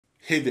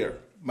Hey there,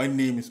 my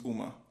name is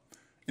Uma.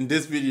 In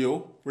this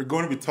video, we're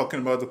going to be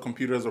talking about the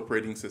computer's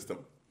operating system.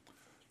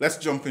 Let's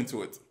jump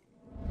into it.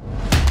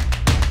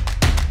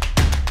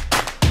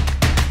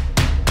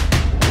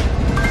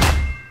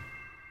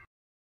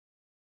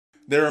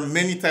 There are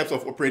many types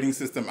of operating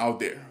system out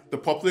there. The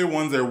popular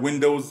ones are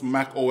Windows,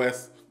 Mac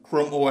OS,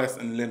 Chrome OS,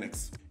 and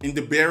Linux. In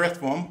the barest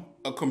form,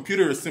 a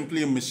computer is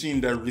simply a machine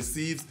that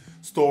receives,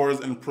 stores,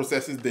 and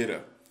processes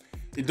data.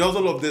 It does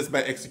all of this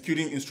by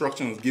executing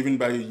instructions given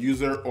by a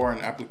user or an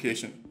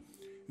application.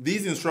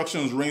 These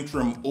instructions range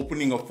from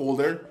opening a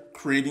folder,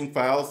 creating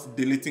files,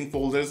 deleting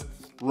folders,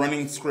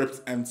 running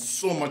scripts, and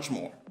so much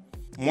more.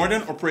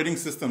 Modern operating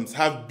systems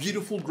have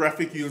beautiful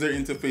graphic user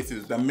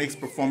interfaces that makes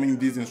performing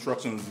these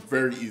instructions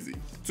very easy.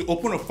 To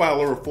open a file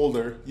or a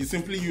folder, you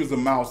simply use a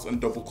mouse and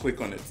double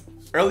click on it.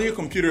 Earlier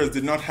computers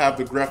did not have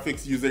the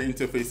graphics user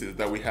interfaces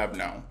that we have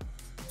now.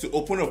 To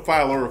open a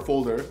file or a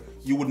folder,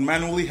 you would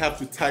manually have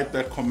to type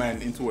that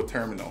command into a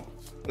terminal.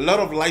 A lot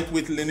of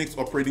lightweight Linux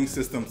operating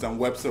systems and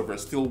web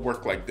servers still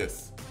work like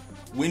this.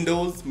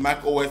 Windows,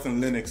 Mac OS,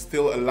 and Linux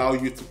still allow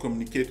you to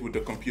communicate with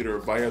the computer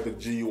via the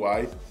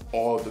GUI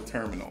or the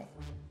terminal.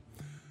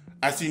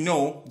 As you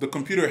know, the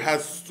computer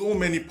has so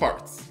many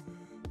parts,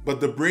 but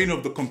the brain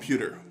of the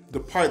computer, the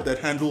part that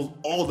handles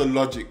all the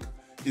logic,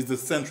 is the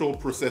central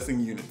processing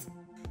unit.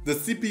 The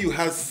CPU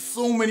has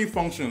so many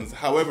functions.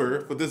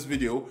 However, for this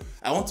video,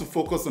 I want to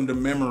focus on the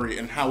memory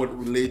and how it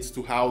relates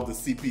to how the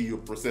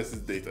CPU processes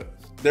data.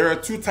 There are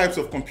two types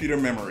of computer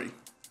memory,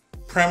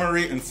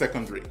 primary and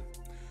secondary.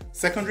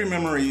 Secondary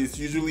memory is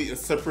usually a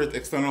separate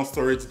external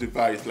storage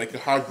device like a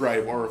hard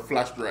drive or a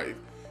flash drive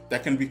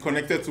that can be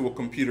connected to a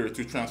computer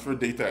to transfer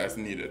data as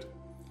needed.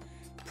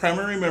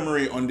 Primary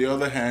memory, on the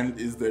other hand,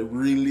 is the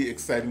really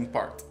exciting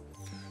part.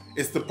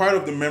 It's the part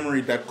of the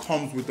memory that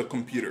comes with the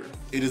computer.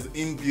 It is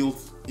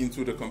inbuilt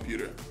into the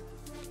computer.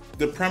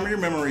 The primary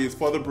memory is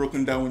further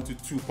broken down into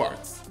two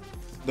parts,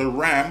 the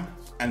RAM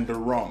and the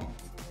ROM.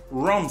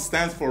 ROM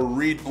stands for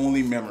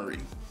read-only memory.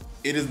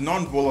 It is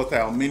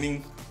non-volatile,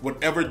 meaning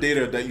whatever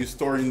data that you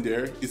store in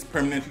there is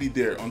permanently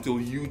there until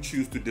you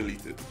choose to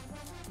delete it.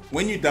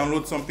 When you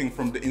download something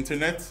from the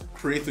internet,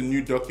 create a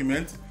new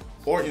document,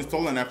 or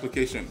install an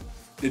application,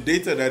 the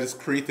data that is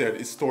created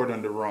is stored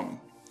on the ROM.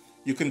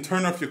 You can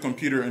turn off your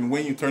computer, and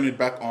when you turn it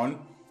back on,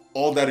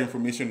 all that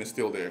information is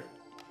still there.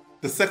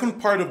 The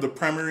second part of the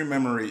primary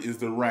memory is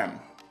the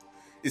RAM.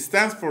 It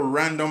stands for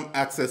random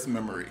access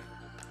memory.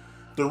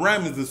 The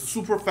RAM is the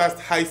super fast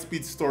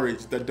high-speed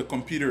storage that the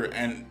computer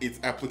and its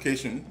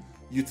application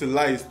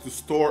utilize to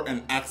store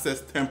and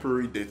access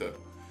temporary data.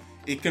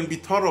 It can be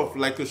thought of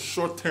like a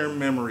short-term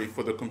memory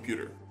for the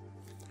computer.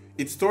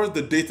 It stores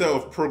the data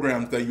of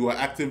programs that you are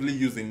actively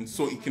using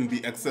so it can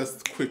be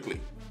accessed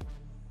quickly.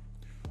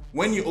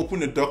 When you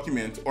open a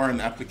document or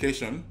an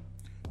application,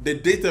 the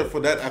data for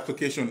that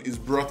application is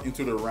brought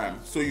into the RAM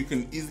so you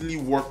can easily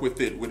work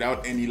with it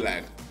without any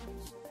lag.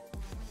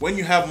 When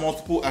you have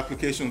multiple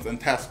applications and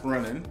tasks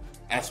running,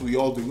 as we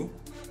all do,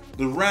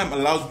 the RAM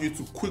allows you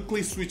to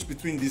quickly switch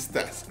between these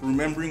tasks,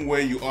 remembering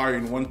where you are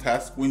in one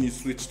task when you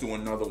switch to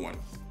another one.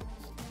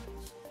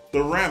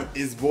 The RAM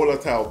is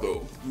volatile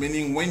though,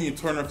 meaning when you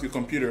turn off your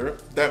computer,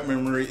 that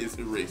memory is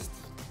erased.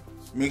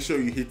 Make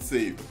sure you hit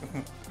save.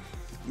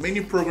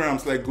 Many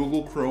programs like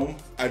Google Chrome,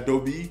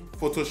 Adobe,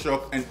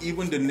 Photoshop, and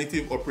even the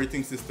native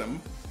operating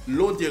system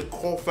load their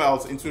core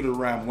files into the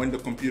RAM when the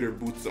computer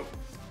boots up.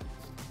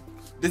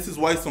 This is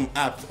why some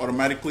apps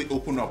automatically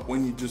open up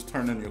when you just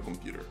turn on your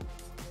computer.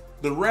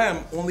 The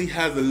RAM only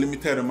has a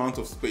limited amount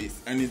of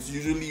space, and it's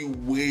usually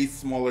way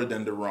smaller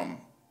than the ROM.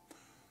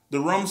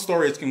 The ROM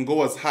storage can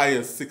go as high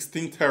as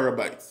 16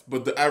 terabytes,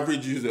 but the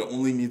average user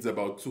only needs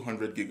about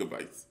 200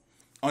 gigabytes.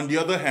 On the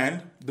other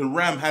hand, the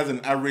RAM has an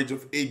average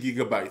of 8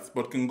 gigabytes,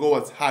 but can go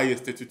as high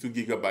as 32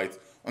 gigabytes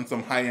on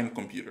some high-end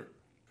computer.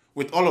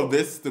 With all of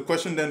this, the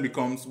question then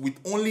becomes, with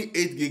only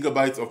 8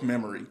 gigabytes of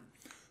memory,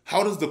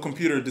 how does the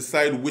computer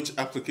decide which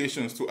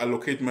applications to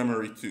allocate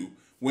memory to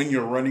when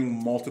you're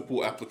running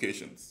multiple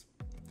applications?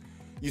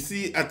 You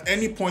see, at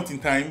any point in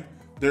time,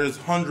 there's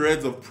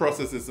hundreds of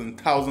processes and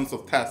thousands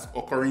of tasks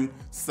occurring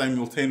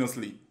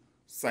simultaneously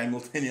on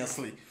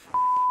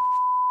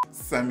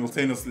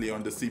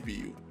the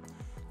CPU.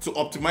 To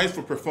optimize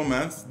for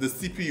performance, the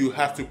CPU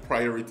has to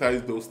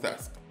prioritize those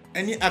tasks.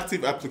 Any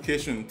active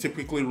application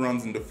typically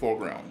runs in the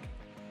foreground.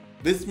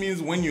 This means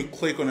when you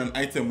click on an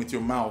item with your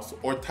mouse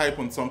or type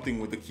on something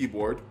with the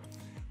keyboard,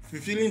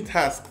 fulfilling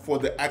tasks for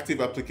the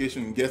active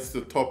application gets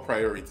the top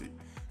priority,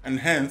 and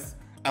hence,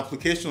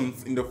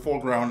 applications in the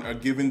foreground are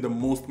given the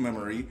most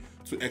memory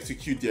to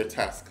execute their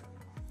task.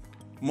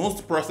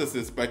 Most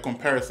processes, by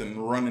comparison,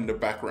 run in the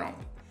background.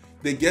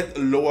 They get a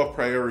lower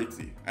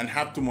priority and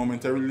have to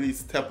momentarily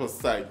step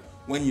aside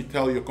when you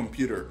tell your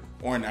computer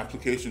or an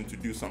application to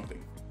do something.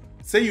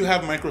 Say you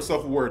have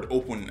Microsoft Word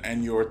open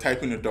and you're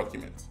typing a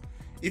document.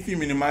 If you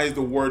minimize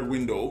the Word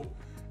window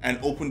and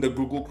open the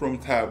Google Chrome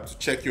tab to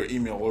check your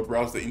email or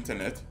browse the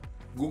internet,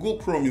 Google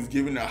Chrome is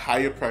given a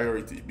higher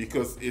priority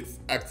because it's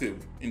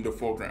active in the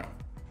foreground.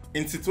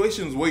 In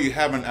situations where you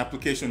have an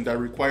application that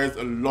requires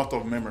a lot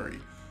of memory,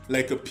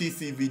 like a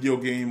PC video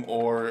game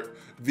or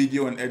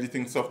video and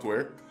editing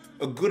software,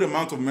 a good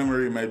amount of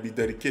memory might be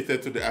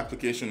dedicated to the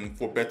application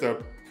for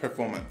better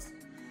performance.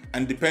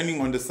 And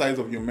depending on the size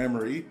of your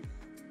memory,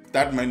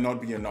 that might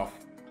not be enough.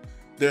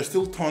 There are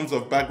still tons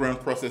of background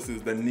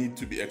processes that need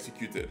to be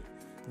executed.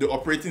 The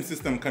operating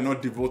system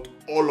cannot devote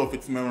all of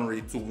its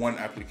memory to one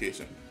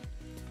application.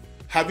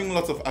 Having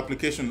lots of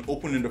applications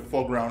open in the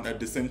foreground at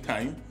the same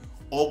time,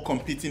 all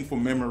competing for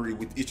memory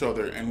with each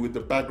other and with the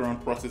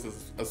background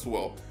processes as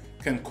well,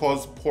 can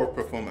cause poor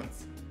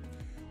performance.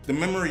 The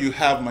memory you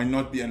have might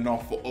not be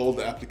enough for all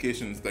the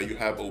applications that you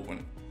have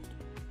open.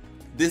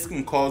 This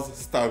can cause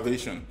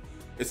starvation,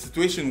 a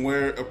situation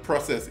where a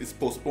process is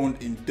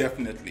postponed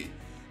indefinitely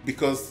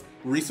because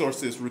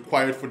resources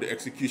required for the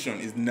execution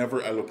is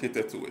never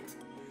allocated to it.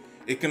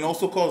 It can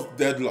also cause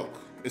deadlock,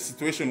 a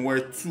situation where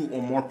two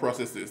or more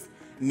processes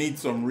need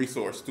some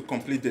resource to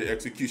complete their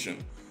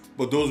execution,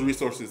 but those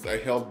resources are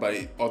held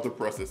by other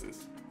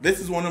processes. This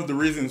is one of the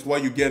reasons why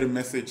you get a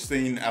message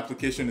saying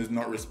application is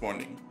not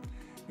responding.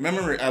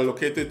 Memory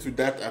allocated to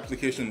that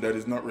application that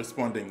is not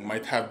responding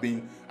might have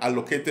been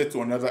allocated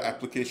to another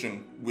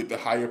application with a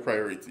higher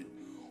priority,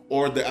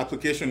 or the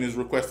application is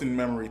requesting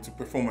memory to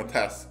perform a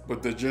task,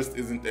 but there just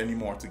isn't any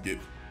more to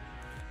give.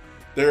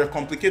 There are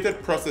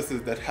complicated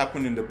processes that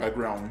happen in the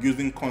background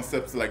using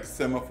concepts like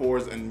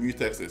semaphores and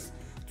mutexes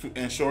to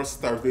ensure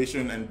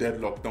starvation and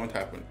deadlock don't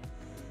happen.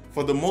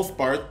 For the most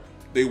part,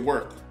 they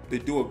work, they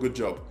do a good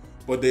job,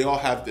 but they all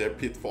have their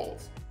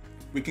pitfalls.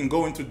 We can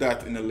go into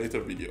that in a later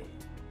video.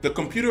 The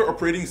computer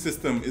operating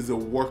system is a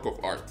work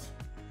of art.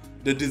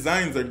 The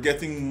designs are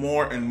getting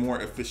more and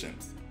more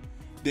efficient.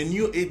 The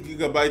new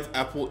 8GB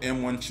Apple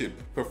M1 chip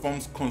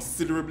performs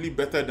considerably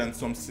better than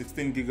some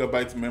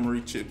 16GB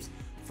memory chips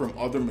from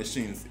other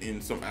machines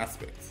in some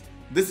aspects.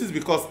 This is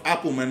because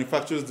Apple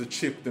manufactures the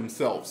chip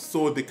themselves,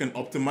 so they can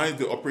optimize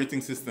the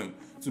operating system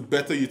to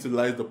better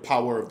utilize the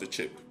power of the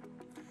chip.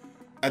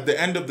 At the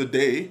end of the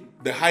day,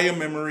 the higher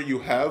memory you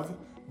have,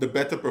 the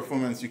better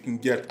performance you can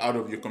get out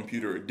of your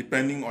computer,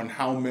 depending on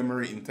how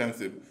memory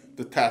intensive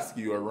the tasks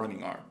you are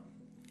running are.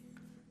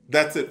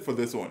 That's it for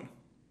this one.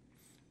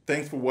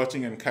 Thanks for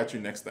watching and catch you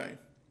next time.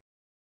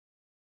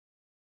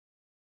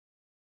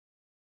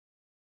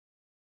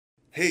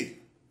 Hey,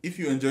 if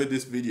you enjoyed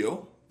this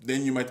video,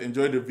 then you might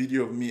enjoy the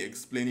video of me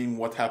explaining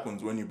what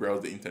happens when you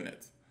browse the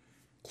internet.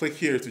 Click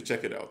here to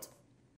check it out.